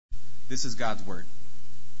This is God's word.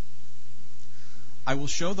 I will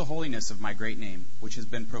show the holiness of my great name, which has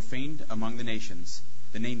been profaned among the nations,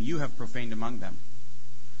 the name you have profaned among them.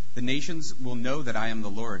 The nations will know that I am the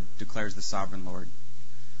Lord, declares the sovereign Lord,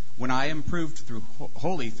 when I am proved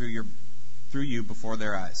holy through you before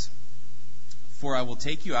their eyes. For I will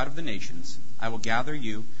take you out of the nations, I will gather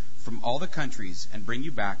you from all the countries and bring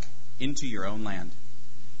you back into your own land.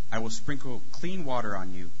 I will sprinkle clean water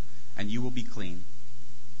on you, and you will be clean.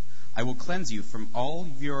 I will cleanse you from all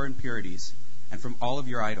of your impurities and from all of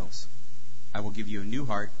your idols. I will give you a new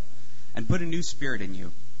heart and put a new spirit in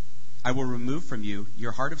you. I will remove from you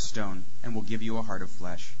your heart of stone and will give you a heart of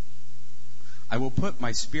flesh. I will put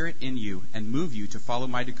my spirit in you and move you to follow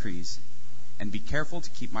my decrees and be careful to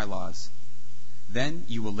keep my laws. Then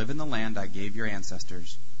you will live in the land I gave your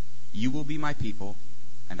ancestors. You will be my people,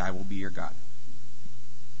 and I will be your God.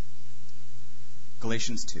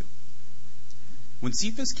 Galatians 2. When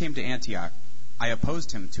Cephas came to Antioch, I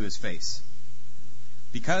opposed him to his face,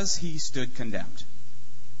 because he stood condemned.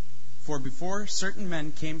 For before certain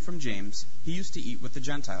men came from James, he used to eat with the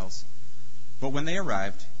Gentiles. But when they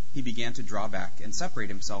arrived, he began to draw back and separate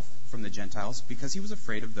himself from the Gentiles, because he was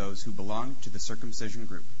afraid of those who belonged to the circumcision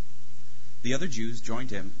group. The other Jews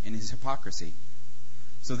joined him in his hypocrisy,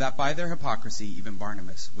 so that by their hypocrisy even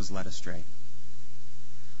Barnabas was led astray.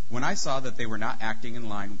 When I saw that they were not acting in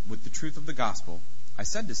line with the truth of the gospel, I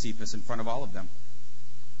said to Cephas in front of all of them,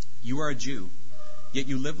 "You are a Jew, yet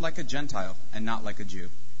you live like a Gentile and not like a Jew.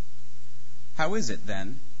 How is it,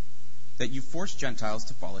 then, that you force Gentiles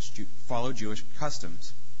to follow Jewish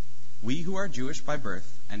customs? We who are Jewish by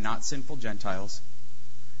birth and not sinful Gentiles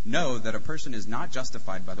know that a person is not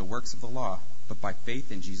justified by the works of the law, but by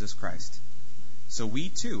faith in Jesus Christ. So we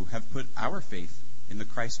too have put our faith in the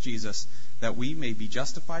Christ Jesus, that we may be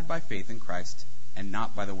justified by faith in Christ and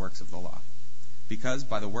not by the works of the law. Because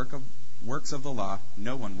by the works of the law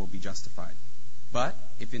no one will be justified. But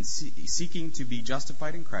if in seeking to be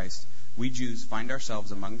justified in Christ, we Jews find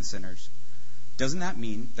ourselves among the sinners, doesn't that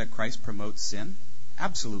mean that Christ promotes sin?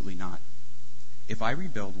 Absolutely not. If I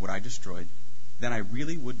rebuild what I destroyed, then I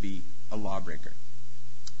really would be a lawbreaker.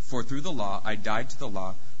 For through the law I died to the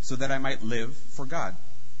law so that I might live for God.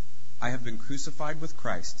 I have been crucified with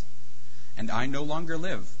Christ, and I no longer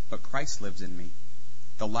live, but Christ lives in me.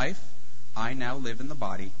 The life I now live in the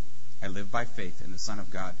body, I live by faith in the Son of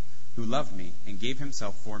God, who loved me and gave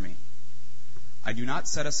himself for me. I do not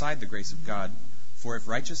set aside the grace of God, for if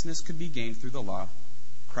righteousness could be gained through the law,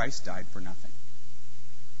 Christ died for nothing."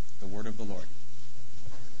 The word of the Lord.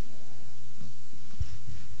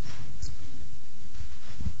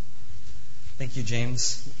 Thank you,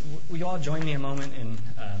 James. Will you all join me a moment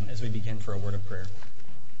as we begin for a word of prayer?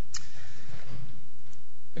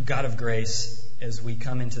 God of grace, as we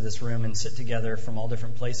come into this room and sit together from all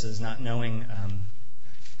different places, not knowing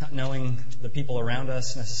the people around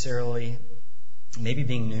us necessarily, maybe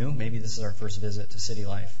being new, maybe this is our first visit to city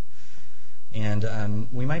life. And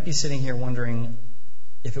we might be sitting here wondering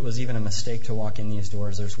if it was even a mistake to walk in these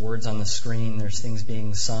doors. There's words on the screen, there's things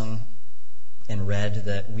being sung and read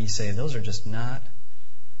that we say, those are just not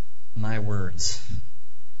my words.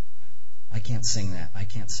 I can't sing that. I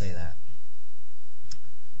can't say that.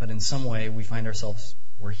 But in some way, we find ourselves,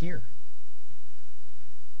 we're here.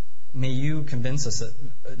 May you convince us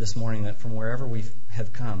this morning that from wherever we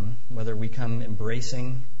have come, whether we come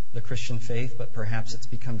embracing the Christian faith, but perhaps it's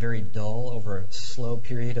become very dull over a slow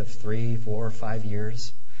period of 3, 4, 5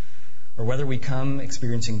 years, or whether we come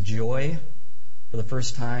experiencing joy for the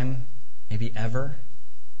first time, maybe ever,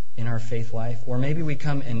 in our faith life, or maybe we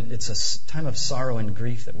come and it's a time of sorrow and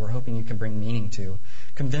grief that we're hoping you can bring meaning to.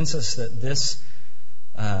 Convince us that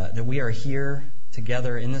that we are here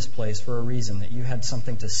together in this place for a reason, that you had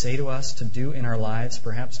something to say to us, to do in our lives,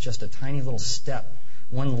 perhaps just a tiny little step,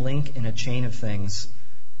 one link in a chain of things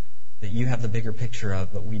that you have the bigger picture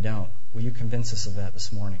of, but we don't. Will you convince us of that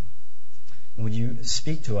this morning? And would you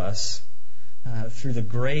speak to us through the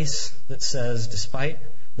grace that says, despite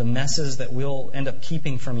the messes that we'll end up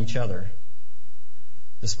keeping from each other,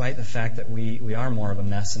 despite the fact that we are more of a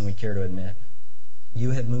mess than we care to admit,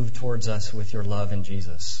 you have moved towards us with your love in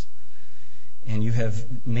Jesus. And you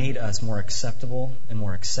have made us more acceptable and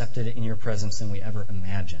more accepted in your presence than we ever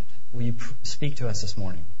imagined. Will you speak to us this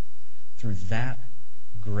morning through that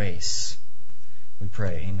grace? We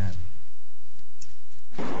pray. Amen.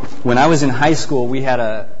 When I was in high school, we had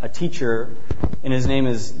a teacher, and his name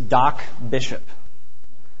is Doc Bishop.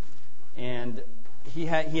 And he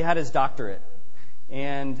had his doctorate.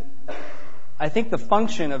 And I think the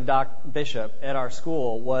function of Doc Bishop at our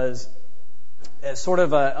school was as sort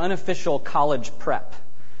of an unofficial college prep.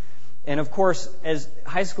 And of course, as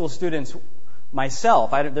high school students,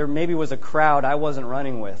 myself, there maybe was a crowd I wasn't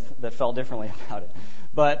running with that felt differently about it.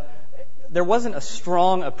 But there wasn't a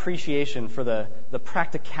strong appreciation for the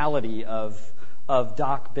practicality of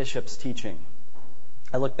Doc Bishop's teaching.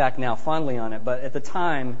 I look back now fondly on it, but at the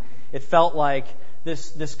time, it felt like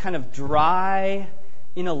this kind of dry,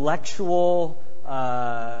 intellectual,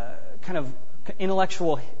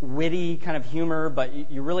 witty kind of humor,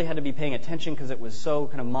 but you really had to be paying attention because it was so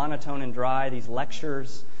kind of monotone and dry, these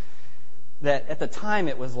lectures, that at the time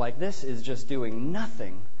it was like, this is just doing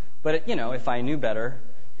nothing. But, if I knew better,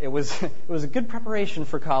 it was a good preparation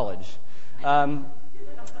for college.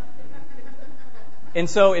 And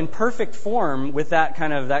so in perfect form, with that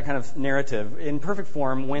kind of narrative, in perfect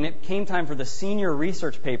form, when it came time for the senior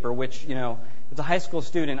research paper, which, as a high school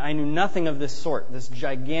student, I knew nothing of this sort. This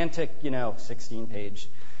gigantic, 16-page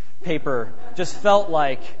paper just felt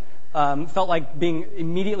like being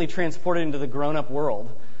immediately transported into the grown-up world.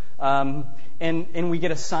 And we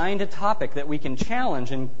get assigned a topic that we can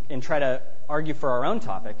challenge and try to argue for our own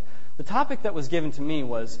topic. The topic that was given to me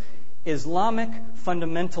was Islamic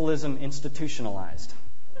fundamentalism institutionalized.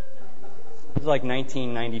 It was like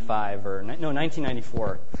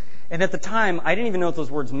 1994. And at the time, I didn't even know what those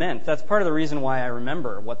words meant. That's part of the reason why I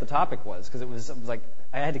remember what the topic was, because it was like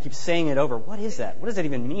I had to keep saying it over. What is that? What does that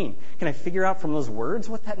even mean? Can I figure out from those words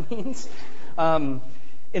what that means? And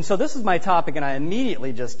so this is my topic, and I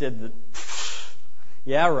immediately just did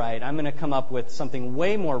yeah, right, I'm going to come up with something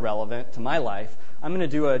way more relevant to my life. I'm going to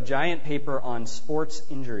do a giant paper on sports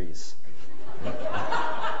injuries.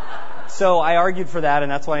 So I argued for that,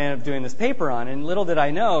 and that's what I ended up doing this paper on. And little did I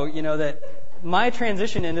know, that my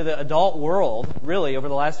transition into the adult world, really, over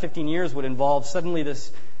the last 15 years, would involve suddenly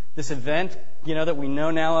this event, that we know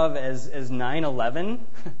now of as 9/11,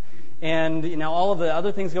 and all of the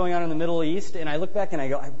other things going on in the Middle East. And I look back and I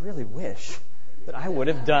go, I really wish that I would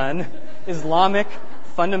have done Islamic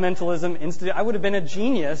fundamentalism institute. I would have been a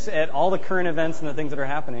genius at all the current events and the things that are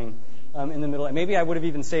happening in the Middle East. Maybe I would have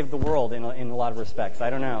even saved the world in a lot of respects. I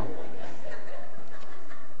don't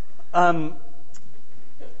know.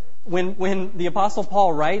 When the Apostle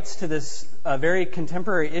Paul writes to this very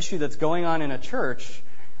contemporary issue that's going on in a church,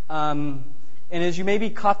 and as you maybe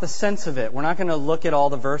caught the sense of it, we're not going to look at all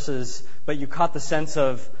the verses, but you caught the sense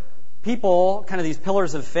of people, kind of these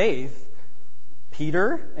pillars of faith,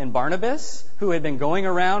 Peter and Barnabas, who had been going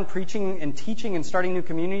around preaching and teaching and starting new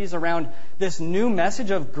communities around this new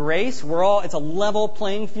message of grace. It's a level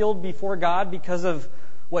playing field before God because of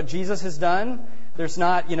what Jesus has done. There's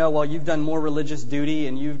not, you've done more religious duty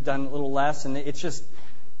and you've done a little less, and it's just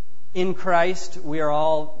in Christ we are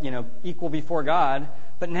all, equal before God.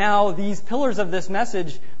 But now these pillars of this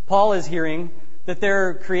message, Paul is hearing that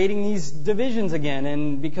they're creating these divisions again,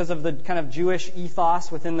 and because of the kind of Jewish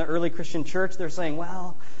ethos within the early Christian church, they're saying,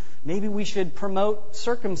 well, maybe we should promote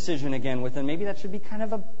circumcision again within. Maybe that should be kind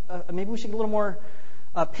of maybe we should get a little more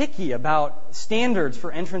picky about standards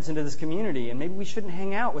for entrance into this community, and maybe we shouldn't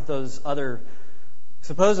hang out with those other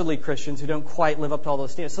supposedly Christians who don't quite live up to all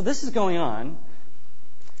those standards. So this is going on,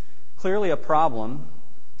 clearly a problem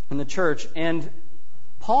in the church, and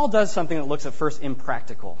Paul does something that looks at first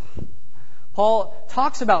impractical. Paul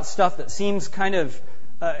talks about stuff that seems kind of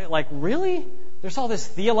like, really? There's all this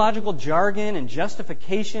theological jargon and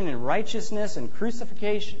justification and righteousness and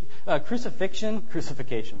crucifixion. I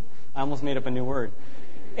almost made up a new word.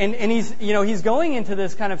 And he's going into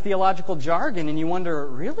this kind of theological jargon, and you wonder,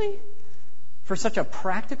 really? For such a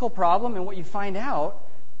practical problem? And what you find out,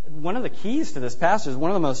 one of the keys to this passage, one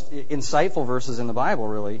of the most insightful verses in the Bible,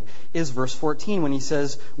 really, is verse 14 when he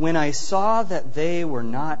says, when I saw that they were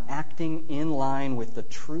not acting in line with the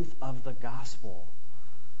truth of the gospel.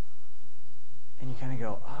 And you kind of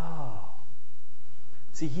go, oh.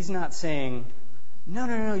 See, he's not saying,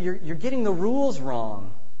 no, you're getting the rules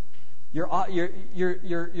wrong. You're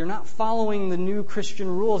not following the new Christian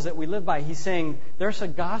rules that we live by. He's saying there's a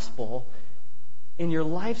gospel, and your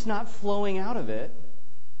life's not flowing out of it.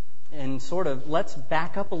 And sort of, let's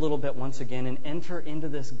back up a little bit once again and enter into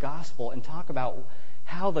this gospel and talk about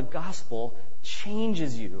how the gospel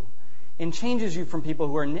changes you. And changes you from people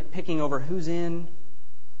who are nitpicking over who's in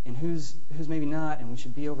and who's maybe not, and we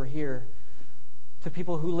should be over here, to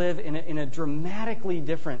people who live in a dramatically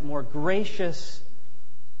different, more gracious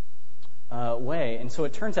way. And so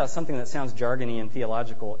it turns out something that sounds jargony and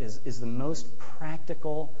theological is the most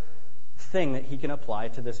practical thing that he can apply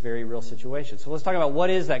to this very real situation. So let's talk about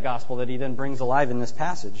what is that gospel that he then brings alive in this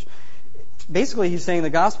passage. Basically, he's saying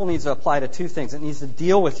the gospel needs to apply to two things. It needs to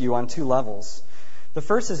deal with you on two levels. The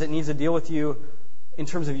first is it needs to deal with you in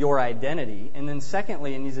terms of your identity. And then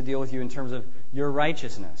secondly, it needs to deal with you in terms of your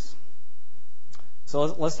righteousness. So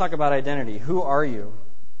let's talk about identity. Who are you?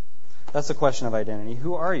 That's the question of identity.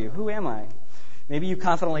 Who are you? Who am I? Maybe you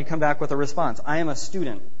confidently come back with a response. I am a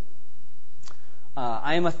student.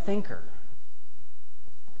 I am a thinker.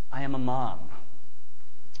 I am a mom.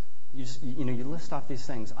 You list off these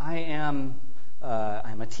things. I am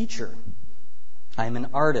a teacher. I am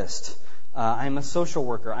an artist. I am a social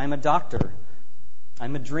worker. I am a doctor.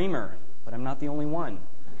 I'm a dreamer, but I'm not the only one.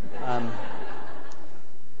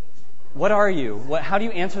 What are you? How do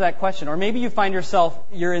you answer that question? Or maybe you find yourself,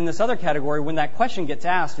 you're in this other category when that question gets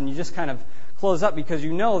asked and you just kind of close up because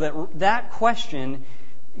you know that question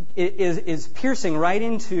is piercing right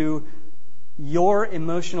into your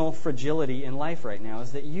emotional fragility in life right now,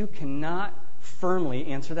 is that you cannot firmly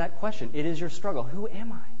answer that question. It is your struggle. Who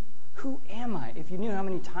am I? Who am I? If you knew how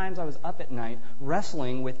many times I was up at night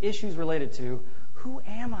wrestling with issues related to who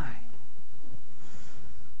am I?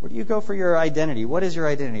 Where do you go for your identity? What is your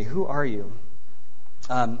identity? Who are you?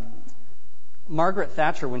 Margaret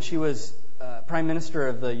Thatcher, when she was Prime Minister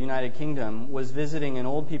of the United Kingdom, was visiting an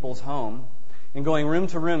old people's home and going room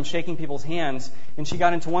to room, shaking people's hands. And she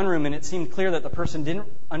got into one room, and it seemed clear that the person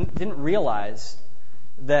didn't realize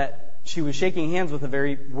that she was shaking hands with a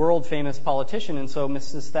very world-famous politician. And so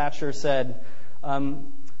Mrs. Thatcher said,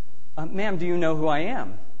 "Ma'am, do you know who I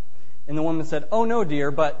am?" And the woman said, "Oh, no, dear,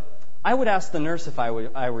 but I would ask the nurse if I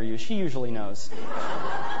were you. She usually knows."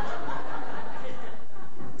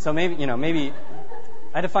 So maybe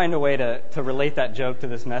I had to find a way to relate that joke to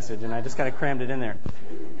this message, and I just kind of crammed it in there.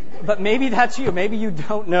 But maybe that's you. Maybe you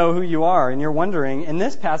don't know who you are, and you're wondering. And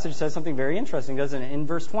this passage says something very interesting, doesn't it? In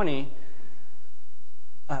verse 20,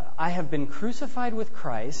 I have been crucified with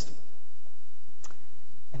Christ,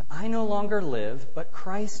 and I no longer live, but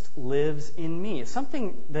Christ lives in me. It's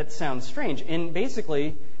something that sounds strange. And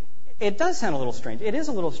basically, it does sound a little strange. It is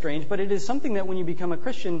a little strange, but it is something that when you become a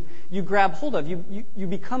Christian, you grab hold of. You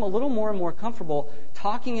become a little more and more comfortable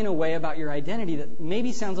talking in a way about your identity that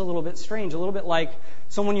maybe sounds a little bit strange, a little bit like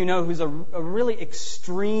someone you know who's a really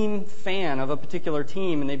extreme fan of a particular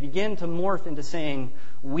team, and they begin to morph into saying,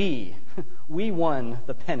 we won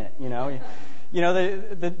the pennant,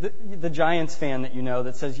 the Giants fan that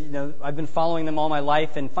that says, I've been following them all my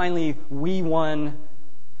life, and finally we won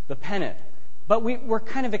the pennant. But we're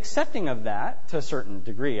kind of accepting of that to a certain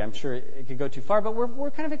degree. I'm sure it could go too far, but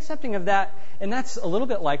we're kind of accepting of that. And that's a little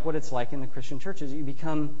bit like what it's like in the Christian churches. You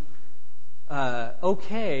become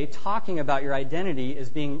okay talking about your identity as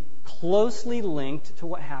being closely linked to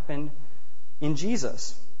what happened in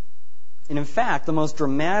Jesus. And in fact, the most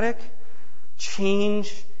dramatic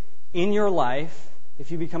change in your life, if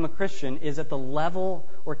you become a Christian, is at the level,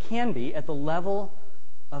 or can be, at the level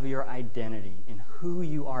of your identity, in who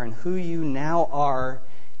you are and who you now are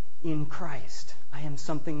in Christ. I am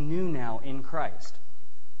something new now in Christ.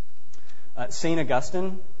 St.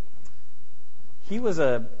 Augustine, he was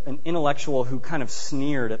an intellectual who kind of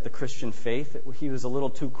sneered at the Christian faith. He was a little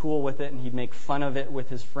too cool with it, and he'd make fun of it with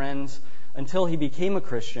his friends until he became a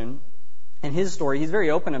Christian. And his story, he's very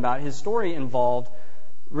open about, his story involved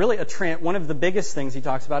really one of the biggest things he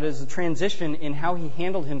talks about is the transition in how he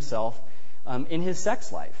handled himself in his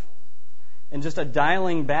sex life. And just a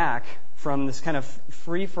dialing back from this kind of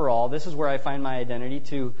free-for-all, this is where I find my identity,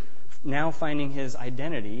 to now finding his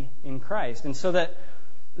identity in Christ. And so that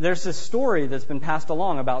there's this story that's been passed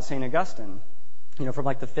along about St. Augustine, from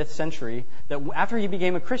like the 5th century, that after he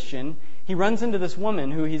became a Christian, he runs into this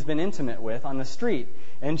woman who he's been intimate with on the street.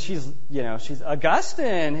 And she's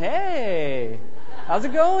Augustine, hey, how's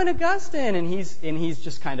it going, Augustine? And he's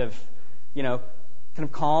just kind of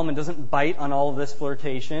calm and doesn't bite on all of this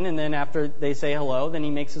flirtation. And then after they say hello, then he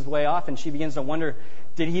makes his way off, and she begins to wonder,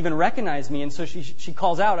 did he even recognize me? And so she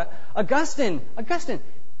calls out, Augustine,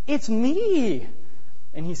 it's me.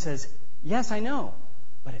 And he says, yes, I know,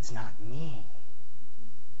 but it's not me.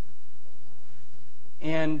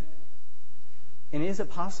 And is it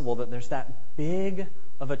possible that there's that big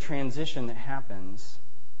of a transition that happens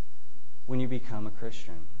when you become a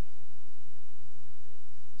Christian?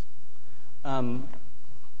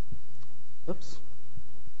 Oops.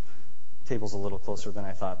 Table's a little closer than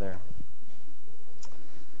I thought there.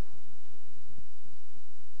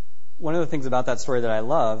 One of the things about that story that I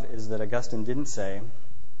love is that Augustine didn't say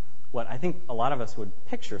what I think a lot of us would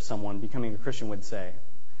picture someone becoming a Christian would say.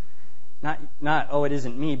 Not, oh, it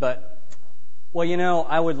isn't me, but, well,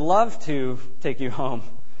 I would love to take you home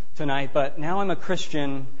tonight, but now I'm a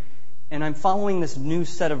Christian and I'm following this new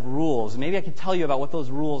set of rules. Maybe I could tell you about what those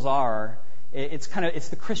rules are. It's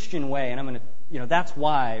the Christian way, and I'm going to, that's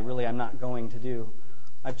why really I'm not going to do.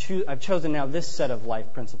 I've chosen now this set of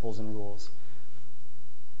life principles and rules.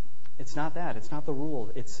 It's not that. It's not the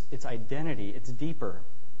rule. It's identity. It's deeper.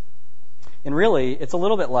 And really, it's a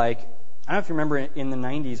little bit like, I don't know if you remember in the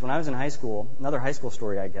 90s, when I was in high school, another high school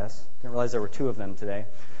story, I guess. Didn't realize there were two of them today.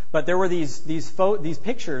 But there were these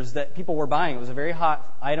pictures that people were buying. It was a very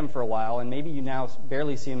hot item for a while, and maybe you now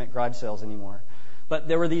barely see them at garage sales anymore. But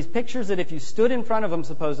there were these pictures that if you stood in front of them,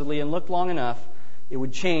 supposedly, and looked long enough, it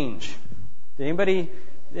would change. Did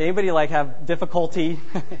anybody like have difficulty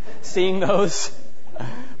seeing those?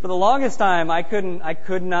 For the longest time, I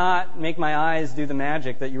could not make my eyes do the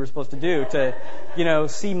magic that you were supposed to do to,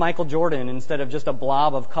 see Michael Jordan instead of just a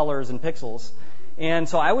blob of colors and pixels. And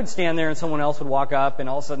so I would stand there and someone else would walk up and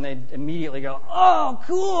all of a sudden they'd immediately go, "Oh,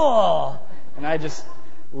 cool!" And I just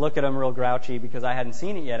look at them real grouchy because I hadn't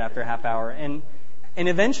seen it yet after a half hour. And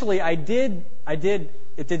eventually it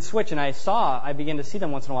did switch, and I began to see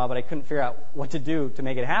them once in a while, but I couldn't figure out what to do to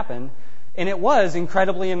make it happen. And it was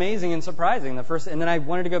incredibly amazing and surprising and then I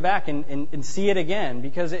wanted to go back and see it again,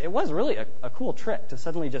 because it was really a cool trick to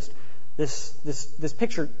suddenly just this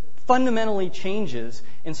picture fundamentally changes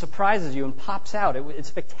and surprises you and pops out. It's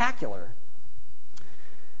spectacular.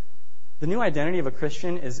 The new identity of a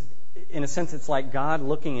Christian is, in a sense, it's like God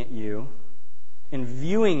looking at you and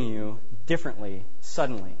viewing you differently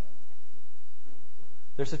suddenly.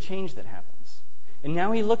 There's a change that happens. And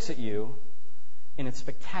now he looks at you, and it's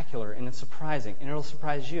spectacular, and it's surprising, and it'll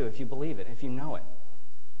surprise you if you believe it, if you know it.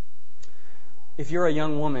 If you're a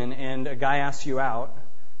young woman and a guy asks you out,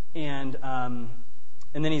 and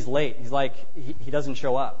then he's late, he doesn't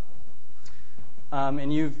show up,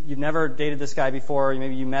 and you've never dated this guy before,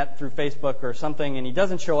 maybe you met through Facebook or something, and he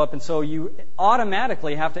doesn't show up, and so you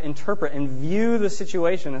automatically have to interpret and view the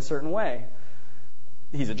situation a certain way.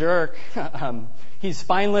 He's a jerk. He's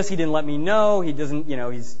spineless. He didn't let me know. He doesn't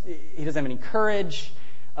have any courage.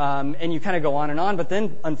 And you kind of go on and on. But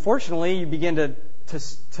then, unfortunately, you begin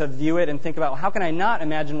to view it and think about, how can I not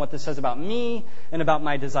imagine what this says about me and about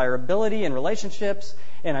my desirability and relationships?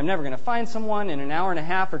 And I'm never going to find someone. And an hour and a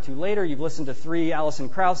half or two later, you've listened to 3 Alison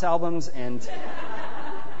Krauss albums, and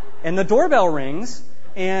the doorbell rings,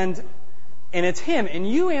 and it's him, and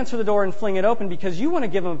you answer the door and fling it open because you want to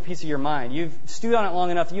give him a piece of your mind. You've stewed on it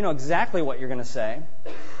long enough, you know exactly what you're going to say.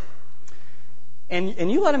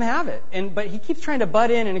 And you let him have it. But he keeps trying to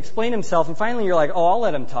butt in and explain himself, and finally you're like, "Oh, I'll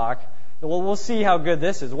let him talk. Well, we'll see how good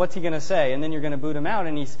this is. What's he going to say?" And then you're going to boot him out,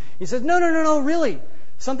 and he says, No, really.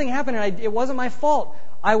 Something happened, and it wasn't my fault.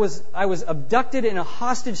 I was abducted in a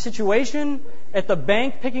hostage situation at the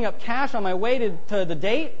bank picking up cash on my way to the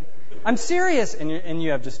date. I'm serious. And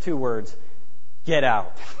you have just 2 words. Get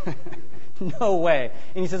out. No way.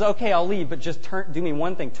 And he says, "Okay, I'll leave, but just do me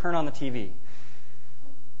one thing, turn on the TV."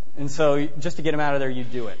 And so just to get him out of there, you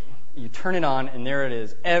do it. You turn it on, and there it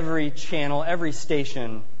is. Every channel, every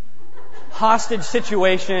station, hostage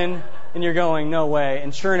situation, and you're going, no way.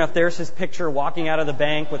 And sure enough, there's his picture walking out of the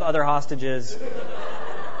bank with other hostages.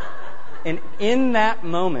 And in that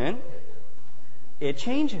moment, it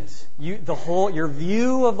changes. Your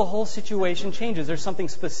view of the whole situation changes. There's something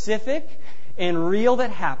specific and real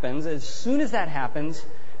that happens. As soon as that happens,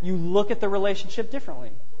 you look at the relationship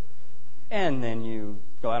differently. And then you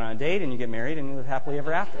go out on a date and you get married and you live happily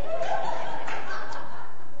ever after.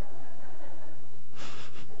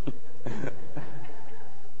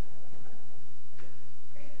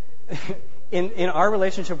 In our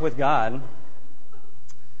relationship with God,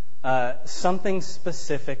 something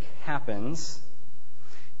specific happens,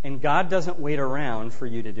 and God doesn't wait around for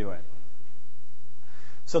you to do it.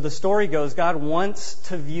 So the story goes, God wants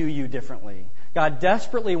to view you differently. God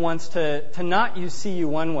desperately wants to not see you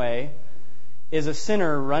one way, as a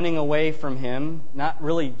sinner running away from Him, not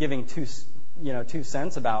really giving two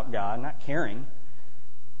cents about God, not caring,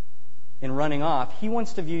 and running off. He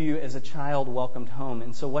wants to view you as a child welcomed home.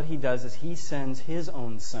 And so what He does is He sends His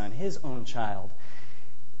own Son, His own child.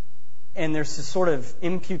 And there's this sort of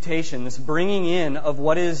imputation, this bringing in of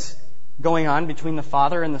what is going on between the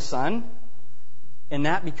Father and the Son. And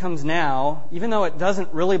that becomes now, even though it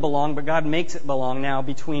doesn't really belong, but God makes it belong now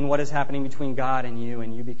between what is happening between God and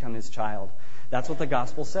you become His child. That's what the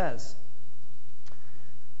gospel says.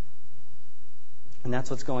 And that's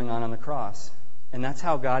what's going on the cross. And that's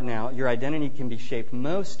how God now, your identity can be shaped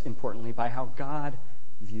most importantly by how God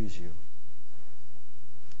views you.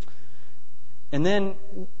 And then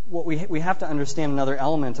what we have to understand another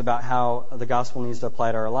element about how the gospel needs to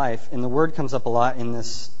apply to our life. And the word comes up a lot in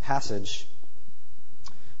this passage.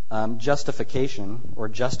 Justification or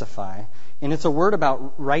justify. And it's a word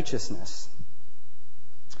about righteousness.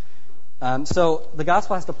 So the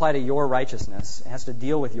gospel has to apply to your righteousness. It has to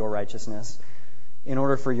deal with your righteousness in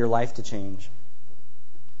order for your life to change.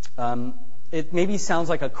 it maybe sounds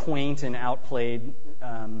like a quaint and outplayed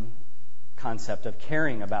concept of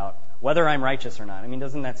caring about whether I'm righteous or not. I mean,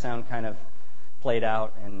 doesn't that sound kind of played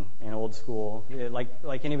out and old school?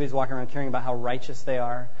 Like anybody's walking around caring about how righteous they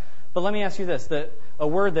are. But let me ask you this, that a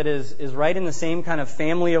word that is right in the same kind of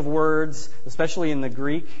family of words, especially in the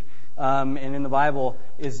Greek and in the Bible,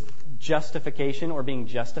 is justification or being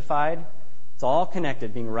justified. It's all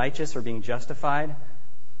connected, being righteous or being justified.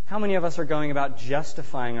 How many of us are going about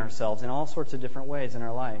justifying ourselves in all sorts of different ways in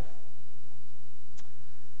our life?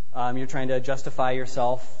 You're trying to justify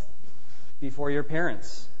yourself before your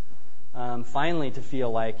parents. Finally, to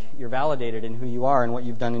feel like you're validated in who you are and what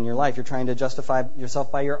you've done in your life. You're trying to justify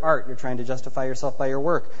yourself by your art. You're trying to justify yourself by your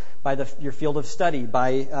work, by your field of study,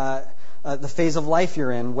 by the phase of life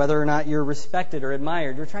you're in, whether or not you're respected or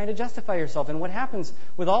admired. You're trying to justify yourself. And what happens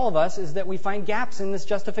with all of us is that we find gaps in this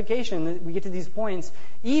justification. We get to these points,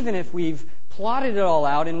 even if we've plotted it all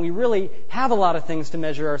out and we really have a lot of things to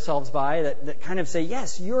measure ourselves by that kind of say,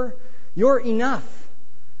 yes, you're enough.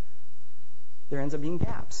 There ends up being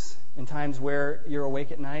gaps. In times where you're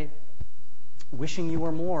awake at night, wishing you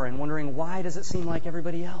were more and wondering, why does it seem like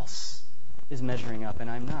everybody else is measuring up and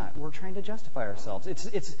I'm not? We're trying to justify ourselves.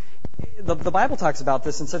 The Bible talks about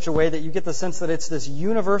this in such a way that you get the sense that it's this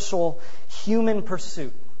universal human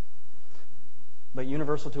pursuit. But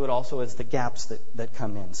universal to it also is the gaps that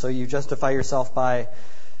come in. So you justify yourself by,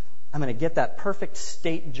 I'm going to get that perfect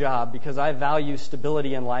state job because I value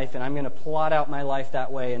stability in life and I'm going to plot out my life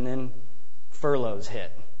that way, and then furloughs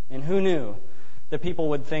hit. And who knew that people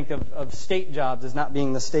would think of state jobs as not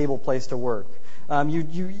being the stable place to work?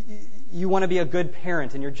 You want to be a good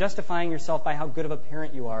parent, and you're justifying yourself by how good of a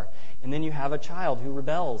parent you are. And then you have a child who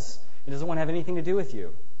rebels and doesn't want to have anything to do with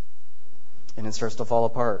you. And it starts to fall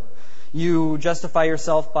apart. You justify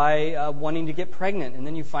yourself by wanting to get pregnant, and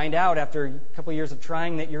then you find out after a couple of years of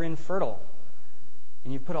trying that you're infertile.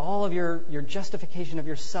 And you put all of your justification of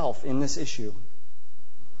yourself in this issue.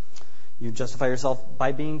 You justify yourself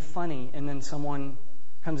by being funny, and then someone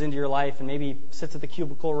comes into your life and maybe sits at the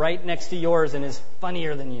cubicle right next to yours and is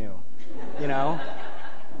funnier than you,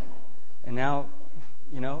 And now,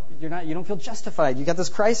 you don't feel justified. You got this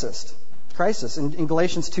crisis. In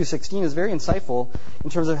Galatians 2:16 is very insightful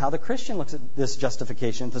in terms of how the Christian looks at this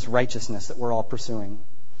justification, this righteousness that we're all pursuing.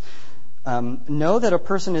 Know that a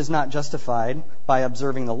person is not justified by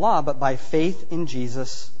observing the law, but by faith in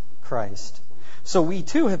Jesus Christ. So we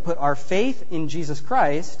too have put our faith in Jesus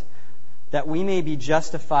Christ that we may be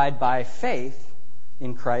justified by faith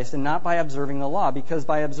in Christ and not by observing the law, because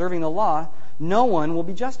by observing the law, no one will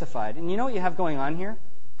be justified. And you know what you have going on here?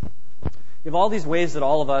 You have all these ways that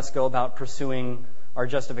all of us go about pursuing our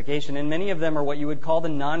justification, and many of them are what you would call the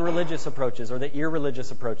non-religious approaches or the irreligious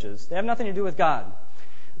approaches. They have nothing to do with God.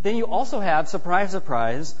 Then you also have, surprise,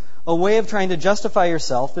 surprise, a way of trying to justify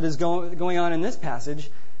yourself that is going on in this passage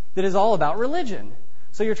that is all about religion.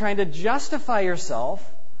 So you're trying to justify yourself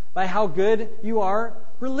by how good you are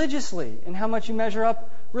religiously and how much you measure up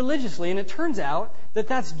religiously. And it turns out that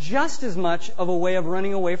that's just as much of a way of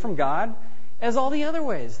running away from God as all the other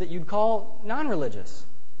ways that you'd call non-religious.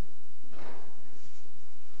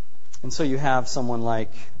 And so you have someone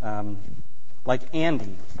like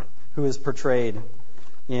Andy, who is portrayed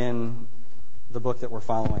in the book that we're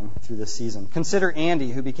following through this season. Consider Andy,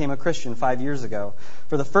 who became a Christian 5 years ago.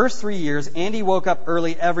 For the first 3 years, Andy woke up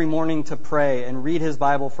early every morning to pray and read his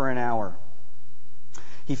Bible for an hour.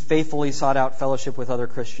 He faithfully sought out fellowship with other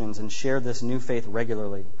Christians and shared this new faith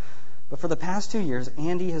regularly. But for the past 2 years,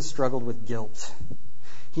 Andy has struggled with guilt.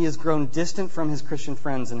 He has grown distant from his Christian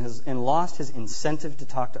friends and lost his incentive to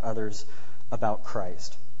talk to others about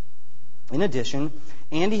Christ. In addition,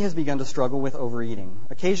 Andy has begun to struggle with overeating.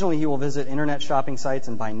 Occasionally he will visit internet shopping sites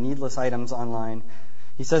and buy needless items online.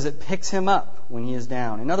 He says it picks him up when he is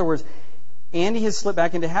down. In other words, Andy has slipped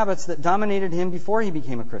back into habits that dominated him before he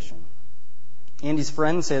became a Christian. Andy's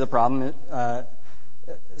friends say that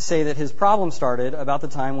his problem started about the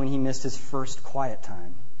time when he missed his first quiet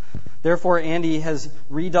time. Therefore, Andy has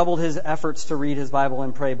redoubled his efforts to read his Bible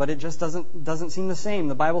and pray, but it just doesn't seem the same.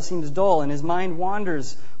 The Bible seems dull, and his mind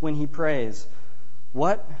wanders when he prays.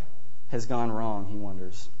 What has gone wrong, he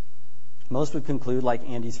wonders. Most would conclude, like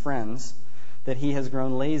Andy's friends, that he has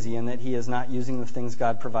grown lazy and that he is not using the things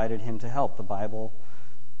God provided him to help: the Bible,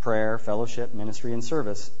 prayer, fellowship, ministry, and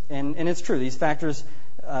service. And it's true, these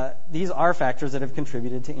are factors that have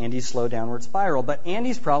contributed to Andy's slow downward spiral. But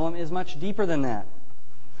Andy's problem is much deeper than that.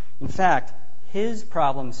 In fact, his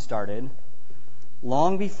problem started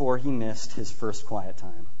long before he missed his first quiet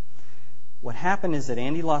time. What happened is that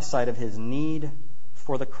Andy lost sight of his need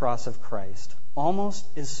for the cross of Christ almost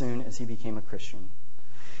as soon as he became a Christian.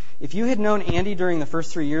 If you had known Andy during the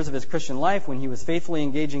first 3 years of his Christian life, when he was faithfully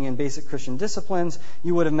engaging in basic Christian disciplines,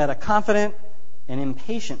 you would have met a confident and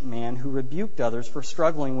impatient man who rebuked others for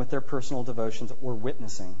struggling with their personal devotions or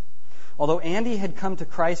witnessing. Although Andy had come to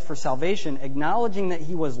Christ for salvation, acknowledging that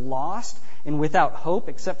he was lost and without hope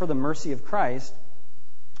except for the mercy of Christ,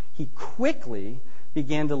 he quickly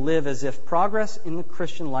began to live as if progress in the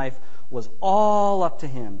Christian life was all up to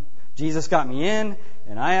him. Jesus got me in,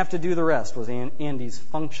 and I have to do the rest, was Andy's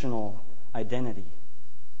functional identity.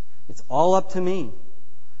 It's all up to me.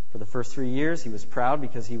 For the first 3 years, he was proud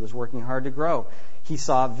because he was working hard to grow. He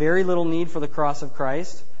saw very little need for the cross of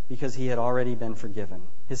Christ because he had already been forgiven.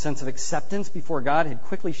 His sense of acceptance before God had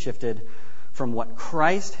quickly shifted from what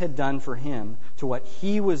Christ had done for him to what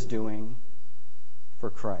he was doing for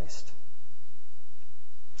Christ.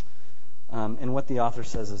 And what the author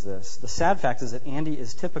says is this: the sad fact is that Andy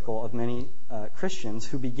is typical of many Christians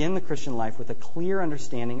who begin the Christian life with a clear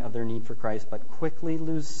understanding of their need for Christ, but quickly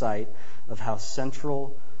lose sight of how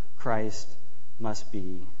central Christ must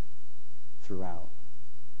be throughout.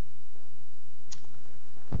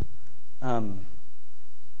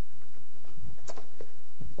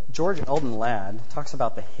 George Eldon Ladd talks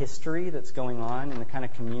about the history that's going on in the kind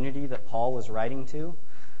of community that Paul was writing to,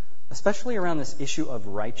 especially around this issue of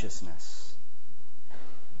righteousness.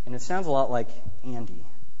 And it sounds a lot like Andy.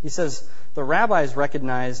 He says, the rabbis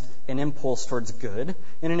recognized an impulse towards good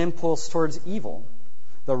and an impulse towards evil.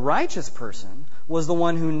 The righteous person was the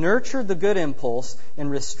one who nurtured the good impulse and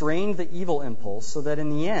restrained the evil impulse, so that in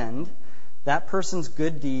the end, that person's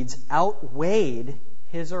good deeds outweighed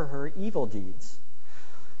his or her evil deeds,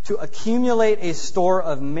 to accumulate a store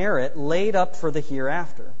of merit laid up for the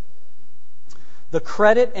hereafter. The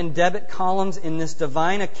credit and debit columns in this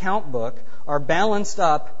divine account book are balanced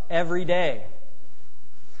up every day.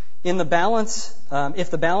 In the balance,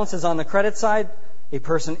 if the balance is on the credit side, a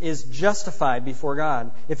person is justified before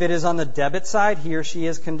God. If it is on the debit side, he or she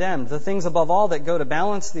is condemned. The things above all that go to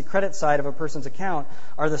balance the credit side of a person's account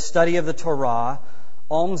are the study of the Torah,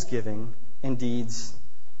 almsgiving, and deeds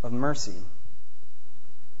of mercy.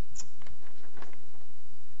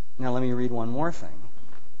 Now let me read one more thing.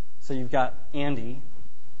 So you've got Andy.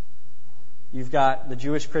 You've got the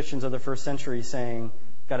Jewish Christians of the first century saying,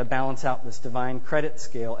 got to balance out this divine credit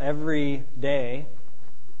scale every day.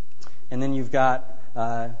 And then you've got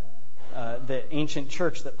the ancient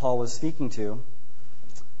church that Paul was speaking to.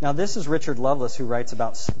 Now this is Richard Lovelace, who writes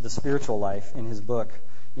about the spiritual life in his book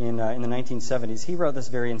in the 1970s. He wrote this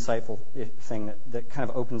very insightful thing that kind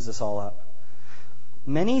of opens this all up.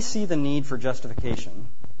 Many see the need for justification,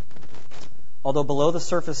 although below the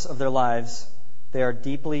surface of their lives, they are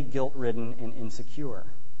deeply guilt-ridden and insecure.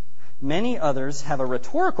 Many others have a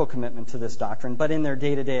rhetorical commitment to this doctrine, but in their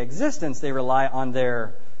day-to-day existence, they rely on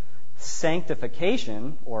their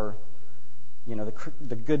sanctification, or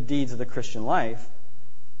the good deeds of the Christian life.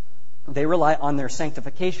 They rely on their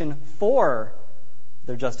sanctification for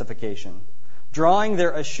their justification, drawing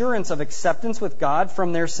their assurance of acceptance with God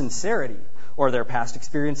from their sincerity, or their past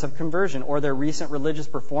experience of conversion, or their recent religious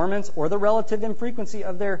performance, or the relative infrequency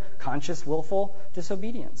of their conscious, willful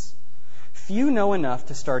disobedience. Few know enough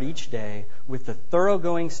to start each day with the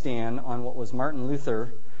thoroughgoing stand on what was Martin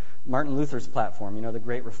Luther's platform, the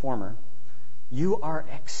great reformer. You are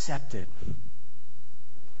accepted.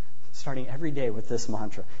 Starting every day with this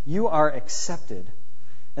mantra. You are accepted.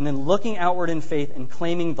 And then looking outward in faith and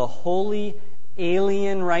claiming the holy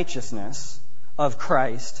alien righteousness of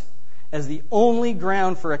Christ as the only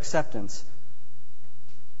ground for acceptance.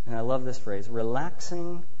 And I love this phrase,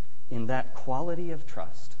 relaxing in that quality of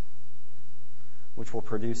trust, which will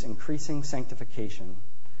produce increasing sanctification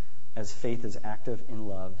as faith is active in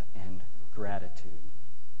love and gratitude.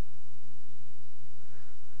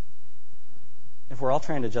 If we're all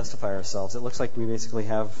trying to justify ourselves, it looks like we basically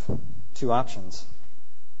have two options.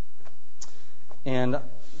 And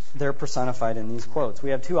they're personified in these quotes. We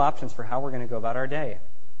have two options for how we're going to go about our day.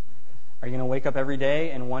 Are you going to wake up every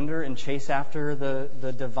day and wonder and chase after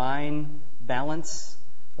the divine balance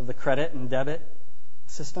of the credit and debit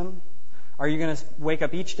system? Are you going to wake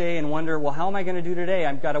up each day and wonder, well, how am I going to do today?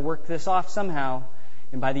 I've got to work this off somehow.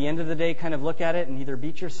 And by the end of the day, kind of look at it and either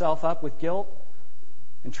beat yourself up with guilt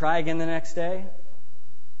and try again the next day,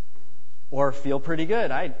 or feel pretty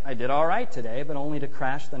good. I did all right today, but only to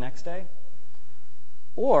crash the next day.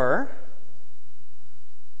 Or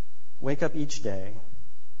wake up each day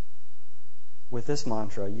with this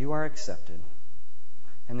mantra, you are accepted,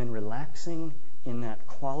 and then relaxing in that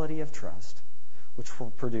quality of trust, which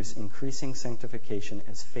will produce increasing sanctification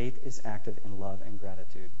as faith is active in love and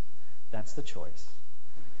gratitude. That's the choice.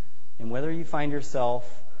 And whether you find yourself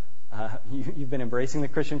You've been embracing the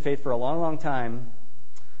Christian faith for a long, long time,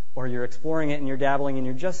 or you're exploring it and you're dabbling and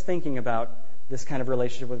you're just thinking about this kind of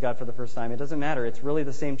relationship with God for the first time. It doesn't matter. It's really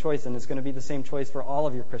the same choice, and it's going to be the same choice for all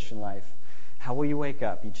of your Christian life. How will you wake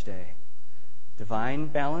up each day? Divine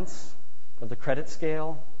balance of the credit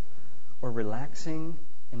scale, or relaxing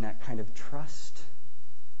in that kind of trust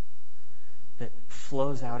that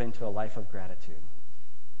flows out into a life of gratitude?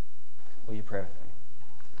 Will you pray with me?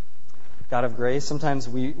 God of grace, sometimes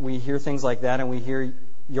we hear things like that, and we hear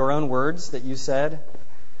your own words that you said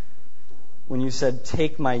when you said,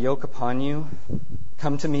 "Take my yoke upon you.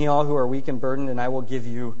 Come to me, all who are weak and burdened, and I will give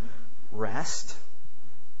you rest.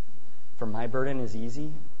 For my burden is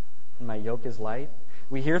easy, and my yoke is light."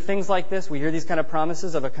 We hear things like this. We hear these kind of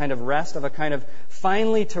promises of a kind of rest, of a kind of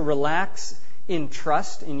finally to relax in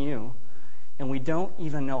trust in you. And we don't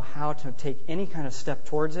even know how to take any kind of step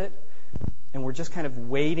towards it. And we're just kind of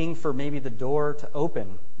waiting for maybe the door to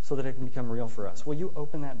open so that it can become real for us. Will you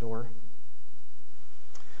open that door?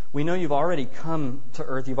 We know you've already come to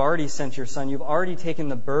earth. You've already sent your Son. You've already taken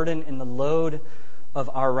the burden and the load of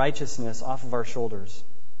our righteousness off of our shoulders.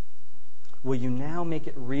 Will you now make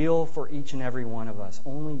it real for each and every one of us?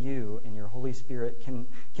 Only you and your Holy Spirit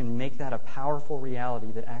can make that a powerful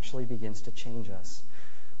reality that actually begins to change us.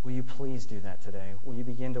 Will you please do that today? Will you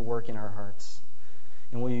begin to work in our hearts?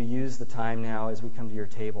 And will you use the time now as we come to your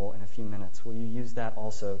table in a few minutes? Will you use that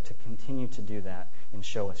also to continue to do that and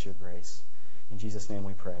show us your grace? In Jesus' name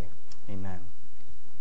we pray. Amen.